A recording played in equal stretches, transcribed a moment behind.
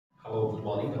good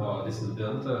morning. This is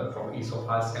Bint from ESO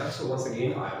Scan. So once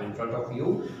again, I am in front of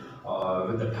you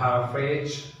with the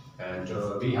paraphrase, and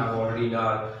we have already in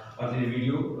our earlier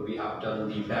video we have done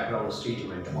the background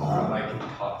statement of writing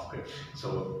task.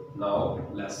 So now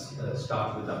let's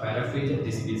start with the paraphrase.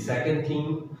 This is the second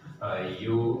thing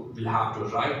you will have to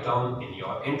write down in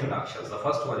your introductions. The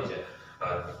first one is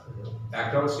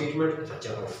background statement, the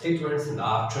general statements, and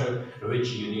after which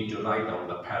you need to write down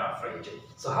the paraphrase.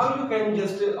 So how you can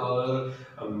just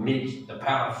make the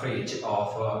paraphrase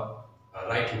of a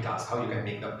writing task, how you can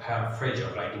make the paraphrase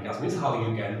of writing task, means how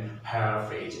you can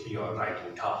paraphrase your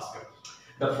writing task.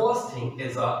 The first thing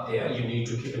is you need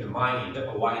to keep in mind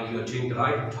while you are doing the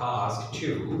writing task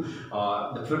too,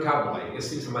 the vocabulary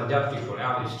is mandatory for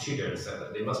every students.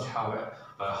 They must have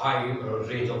a high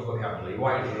range of vocabulary,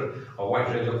 a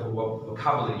wide range of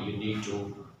vocabulary you need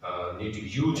to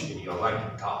use in your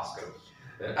writing task.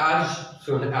 As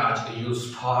soon as you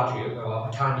start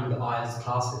attending the IELTS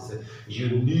classes, you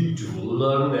need to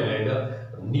learn and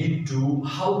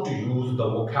how to use the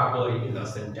vocabulary in a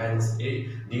sentence.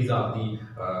 These are the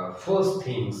first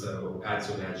things as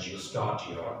soon as you start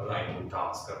your writing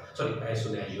task. Sorry, as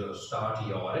soon as you start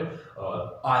your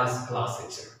IELTS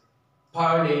classes.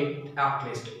 Per day, at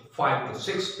least 5 to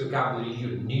 6 vocabulary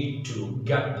you need to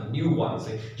get the new ones.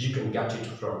 You can get it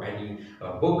from any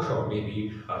book, or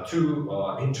maybe through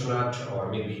internet, or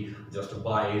maybe just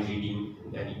by reading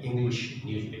any English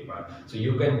newspaper. So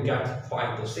you can get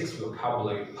 5 to 6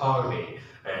 vocabulary per day,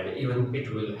 and even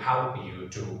it will help you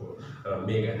to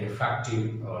make an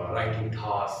effective writing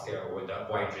task with a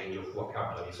wide range of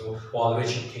vocabulary. So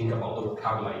always think about the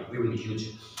vocabulary we will use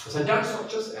it. Sentence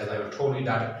structures, as I have told you,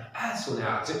 that as soon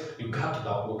as you get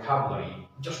the vocabulary,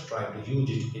 just try to use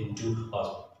it into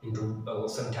a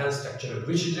sentence structure,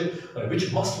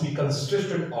 which must be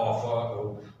consistent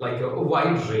of like a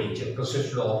wide range,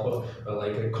 consistent of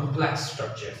like a complex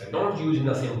structures, and not used in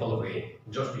a simple way.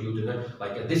 Just use it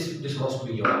like this must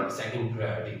be your second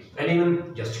priority, and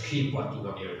even just keep working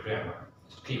on your grammar.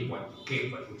 Keep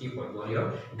working on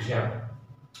your grammar.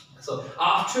 So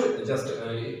after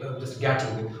just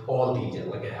getting all these,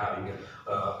 like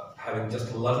having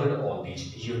just learned all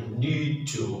these, you need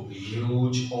to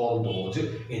use all those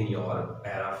in your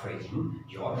paraphrasing,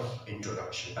 your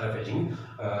introduction,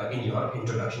 in your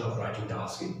introduction of writing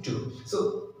task too.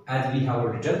 So as we have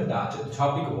written that the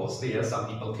topic was there, some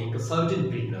people think a certain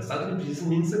business. Certain business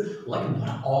means like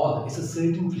not all, it's a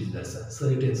certain business,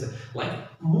 certain. Like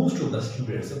most of the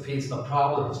students face the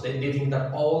problems. They think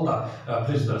that all the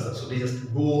prisoners, so they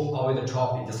just go away the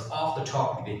topic, just off the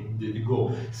topic they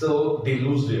go. So they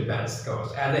lose their best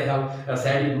scores. As I have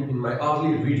said in my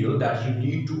earlier video, that you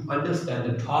need to understand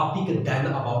the topic and then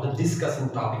about the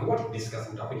discussing topic. What is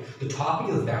discussing topic? The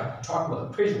topic is that talking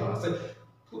about the prisoners.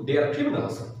 They are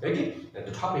criminals, okay? And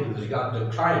the topic is regarding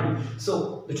the crime.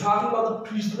 So they're talking about the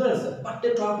prisoners, but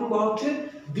they're talking about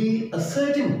the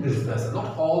certain prisoners,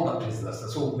 not all the prisoners.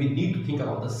 So we need to think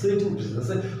about the certain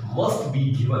prisoners must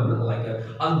be given like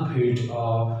unpaid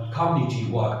community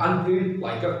work, unpaid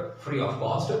like free of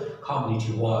cost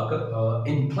community work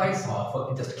in place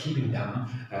of just keeping them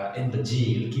in the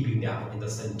jail, keeping them in the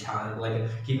sentence, like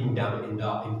keeping them in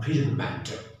the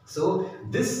imprisonment. So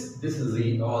this is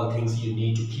the all things you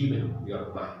need to keep in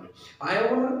your mind. I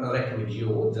want to recommend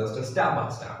you just a step by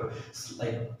step.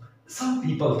 Like some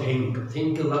people think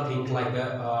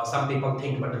like some people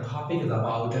think, but the topic is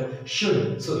about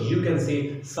should. So you can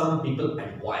say some people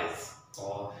advise,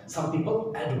 or some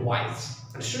people advise.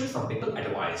 And should, some people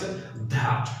advise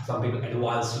that, some people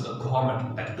advise to the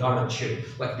government that government should,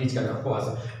 like these kind of words.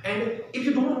 And if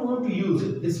you don't want to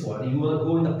use this one, you want to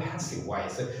go in the passive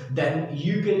voice, then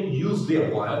you can use the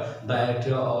word that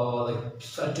like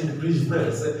certain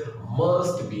prisoners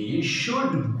must be,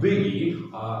 should be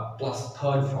plus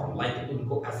third form, like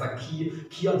उनको ऐसा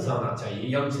किया जाना चाहिए,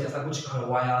 या उनसे ऐसा कुछ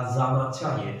करवाया जाना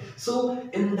चाहिए. So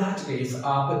in that case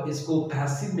आप इसको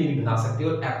passive में भी बना सकते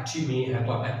हो, active में है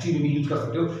तो आप active में भी use कर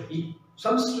सकते हो.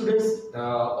 Some students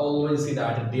always say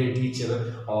that their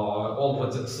teacher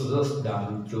always suggests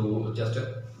them to just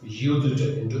use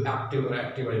it into active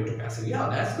or into passive. Yeah,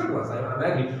 that's good ones. I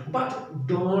agree. But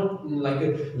don't like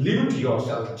limit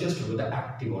yourself just with the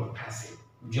active or passive.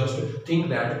 Just think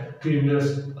that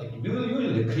criminals, like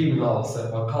usually criminals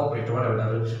or culprit or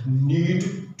whatever,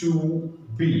 need to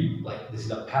be like, this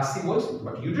is a passive voice,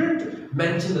 but you didn't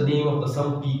mention the name of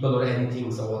some people or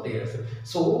anything over there.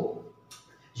 So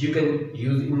You can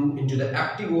use into the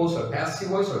active voice or passive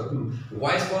voice or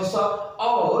vice versa,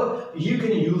 or you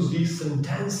can use these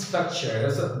sentence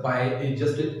structures by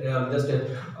just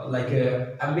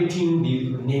omitting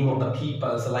the name of the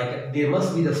people. So like there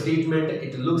must be the statement.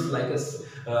 It looks like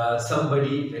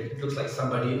somebody. It looks like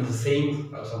somebody is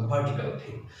saying some particular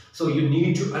thing. So you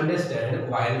need to understand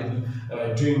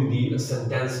while doing the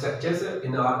sentence structures.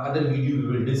 In our other video, we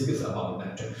will discuss about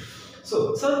that.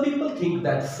 So some people think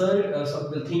that certain that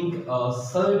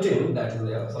is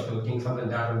some people think something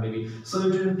that maybe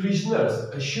certain prisoners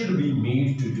should be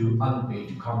made to do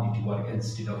unpaid community work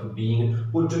instead of being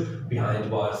put behind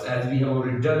bars. As we have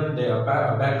already done the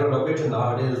background of it,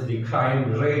 nowadays the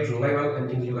crime rate level and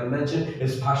things you can mention,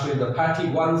 especially the petty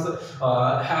ones,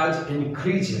 has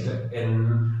increased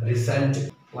in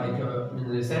recent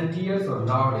years or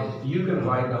nowadays. You can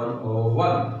write down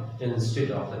one instead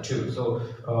of the two, so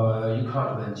you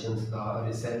can't mention the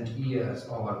recent years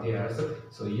over there,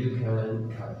 so you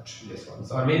can cut this one.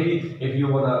 So maybe if you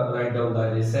want to write down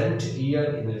the recent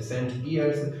year in recent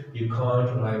years, you can't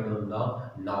write down the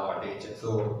nowadays.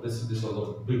 So this was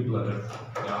a big blunder.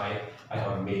 I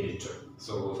have made it.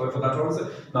 So sorry for that one.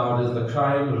 Nowadays the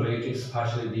crime rate,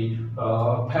 especially the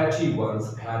petty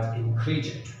ones, has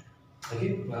increased.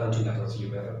 Okay, until that was you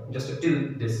better. Just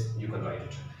till this you can write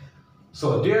it.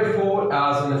 So therefore,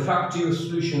 as an effective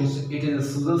solutions, it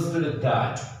is suggested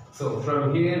that. So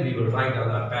from here we will write down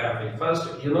our paraphrase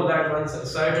first. You know that once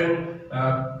certain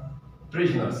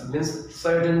prisoners means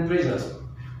certain prisoners.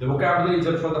 The vocabulary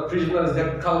for the prisoner is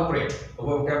the culprit. The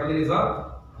vocabulary is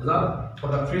for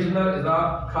the prisoner is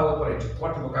a culprit.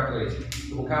 What vocabulary is it?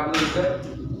 The vocabulary is the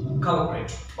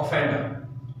culprit, offender.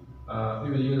 We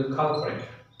will use the culprit.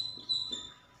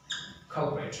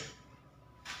 Culprit.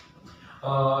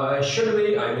 Should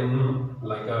be, I mean,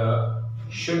 like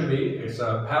should be, it's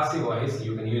a passive voice.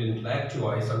 You can use it in active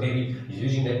voice, or maybe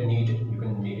using that need, you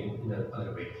can make it in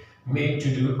another way. Made to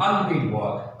do unpaid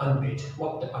work. Unpaid.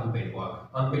 What the unpaid work?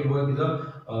 Unpaid work is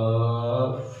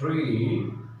a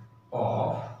free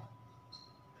of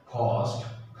cost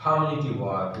community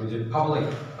work, which is public.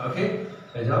 Okay,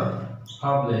 it's a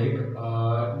public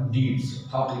deeds.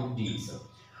 Public deeds.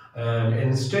 And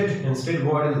instead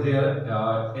what is there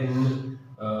in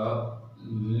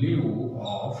lieu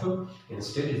of,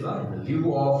 instead is in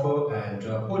lieu of and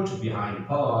put behind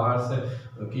bars.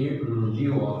 Okay, in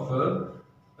lieu of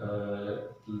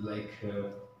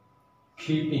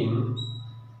keeping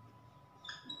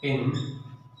in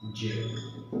jail,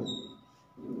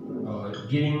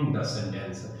 giving the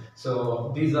sentence.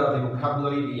 So these are the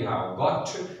vocabulary we have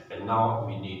got, and now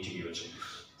we need to use it.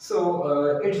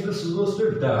 So it is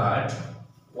suggested that,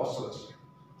 what's suggested?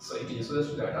 So it is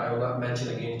suggested that, I will not mention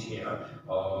again here,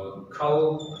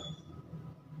 culprits.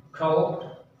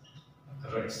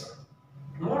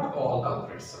 Not all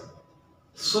culprits,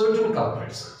 certain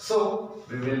culprits. So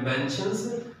we will mention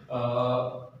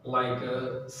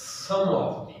some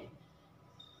of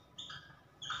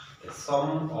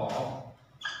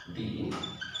the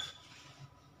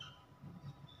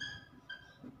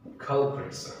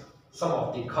culprits. Some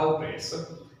of the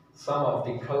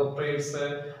culprits,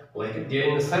 like they're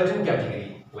in a certain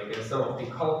category, like some of the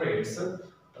culprits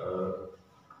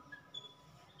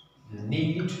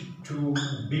need to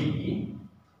be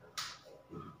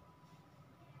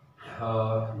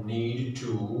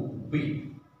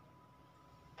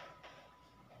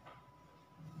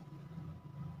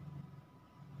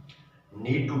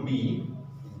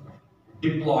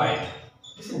deployed.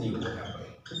 This is a new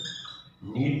vocabulary.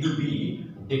 Need to be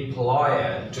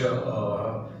deployed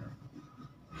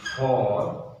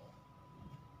for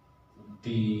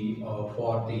the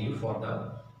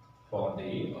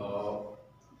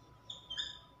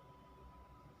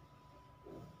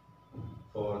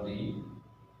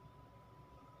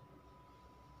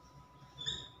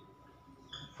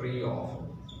free of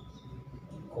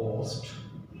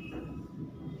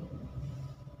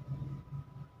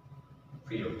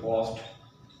cost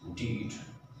deed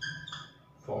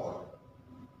for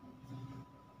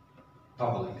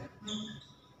public.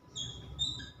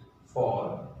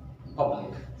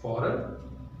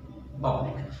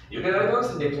 You can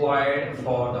also deploy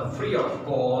for the free of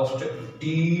cost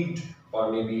deed,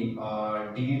 or maybe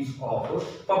deeds of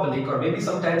public, or maybe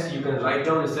sometimes you can write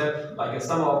down like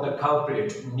some of the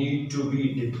culprit need to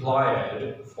be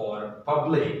deployed for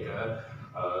public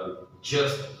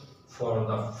just for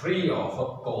the free of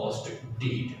cost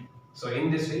deed. So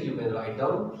in this way you can write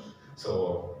down,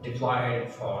 so deployed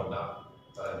for the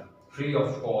free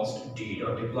of cost deed,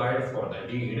 or deployed for the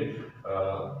deed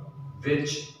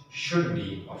which should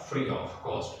be free of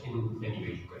cost. In any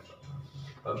way you can write.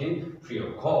 Okay, free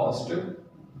of cost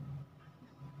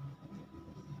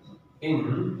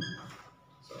in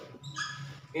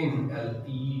in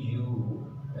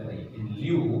in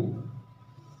lieu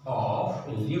of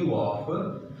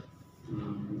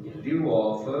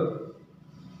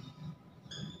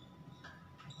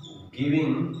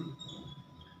giving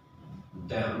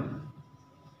them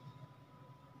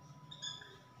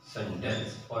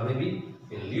sentence, or maybe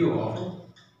in lieu of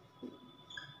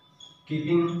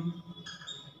keeping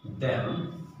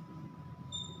them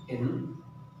in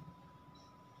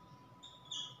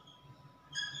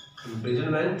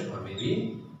imprisonment or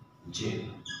maybe jail.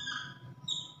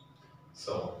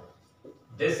 So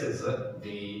this is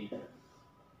the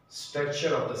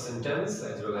structure of the sentence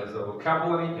as well as the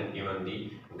vocabulary and even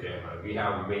the grammar. We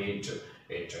have made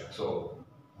it so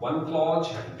one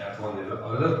clause and that one is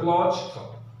another clause.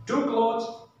 So two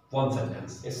clause, one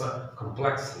sentence. It's a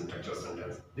complex structured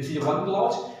sentence. This is one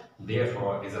clause,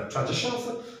 therefore is a transitions,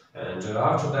 and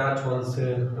after that once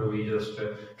we just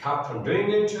kept on doing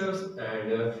it,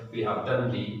 and we have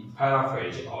done the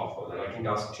paraphrase of the writing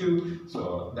task 2.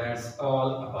 So that's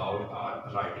all about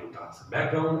our writing task,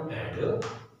 background and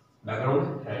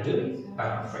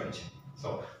paraphrase.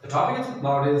 So the topic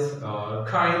now is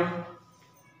crime.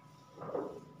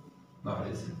 Now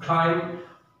it is crime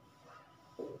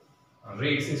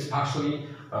rates is actually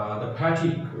the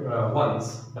petty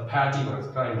ones,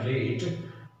 crime rate,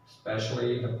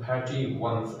 especially the petty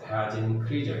ones has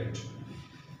increased.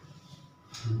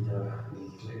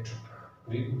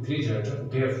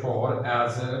 Therefore,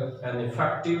 as an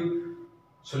effective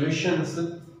solutions,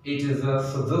 it is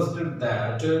suggested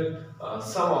that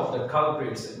some of the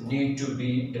culprits need to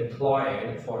be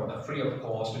deployed for the free of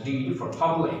cost deed for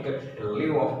public in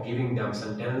lieu of giving them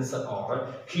sentence or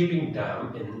keeping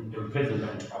them in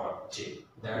imprisonment or jail.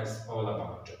 That's all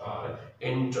about our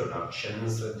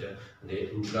introductions,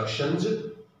 the introductions,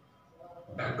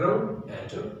 background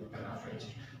and paraphrase.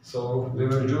 So we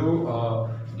will do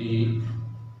the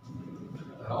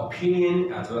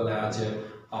opinion as well as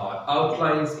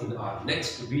outlines in our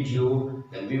next video,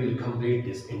 then we will complete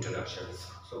these introductions.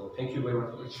 So thank you very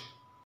much.